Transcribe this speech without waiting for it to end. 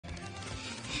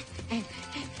Hey,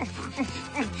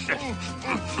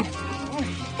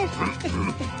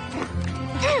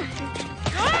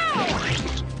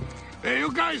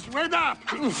 you guys, wait up!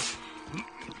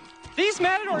 These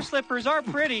matador slippers are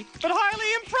pretty, but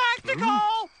highly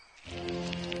impractical!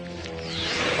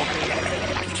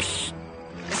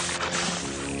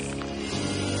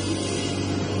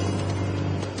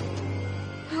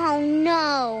 Oh,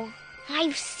 no.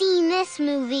 I've seen this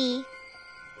movie,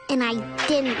 and I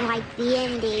didn't like the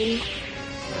ending.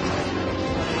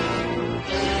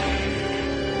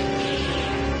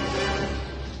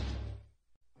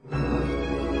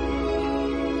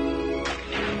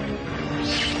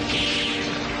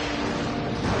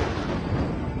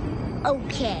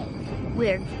 Okay,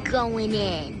 we're going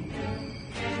in.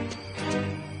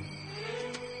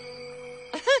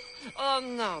 Oh,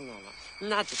 no,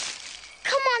 not this.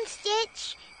 Come on,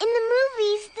 Stitch. In the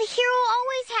movies, the hero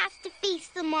always has to face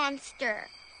the monster.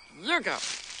 You go.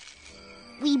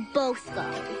 We both go.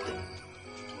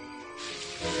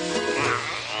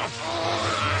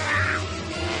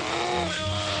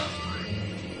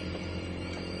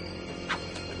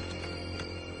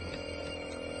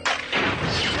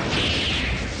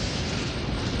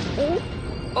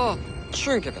 Oh,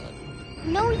 Tinkerbell.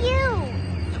 No, you.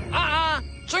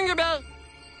 Tinkerbell.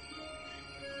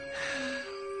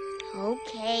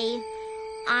 Okay,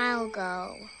 I'll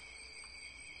go.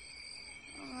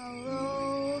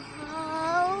 Aloha.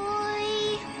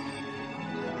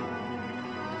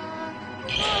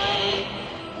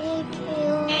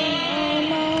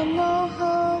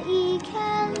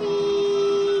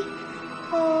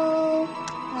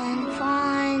 One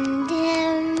fond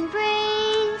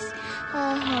embrace.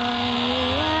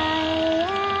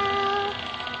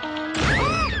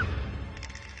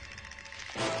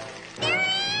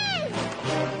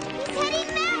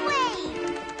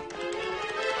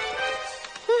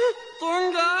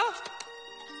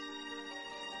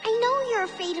 You're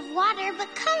afraid of water,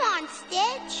 but come on,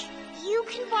 Stitch. You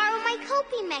can borrow my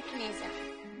coping mechanism.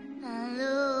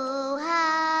 Aloha,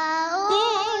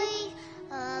 oi.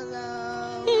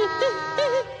 Aloha.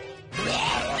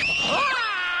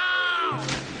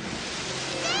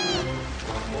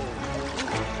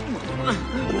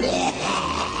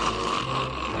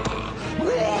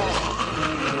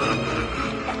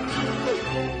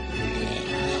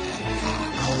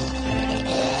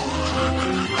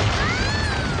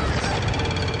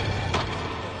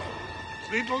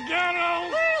 Little girl!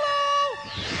 Lilo!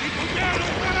 Little girl,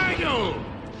 where are you?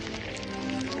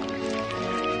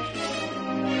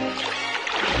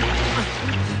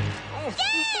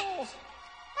 Stitch!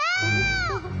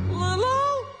 Lilo?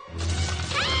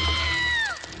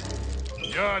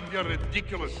 You and your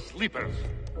ridiculous sleepers.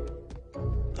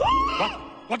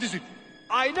 What is it?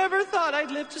 I never thought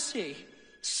I'd live to see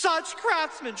such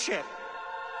craftsmanship.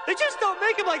 They just don't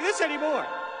make them like this anymore.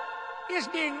 This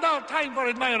being no time for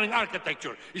admiring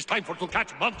architecture. It's time for to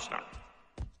catch monster.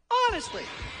 Honestly,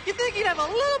 you think you'd have a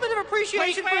little bit of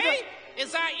appreciation for the...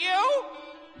 Is that you?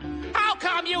 How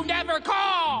come you never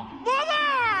call?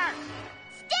 Mother!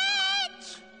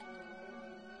 Stitch!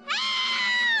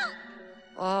 Help!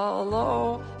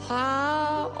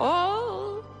 Aloha,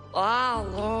 oh,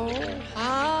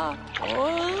 aloha,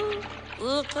 oh,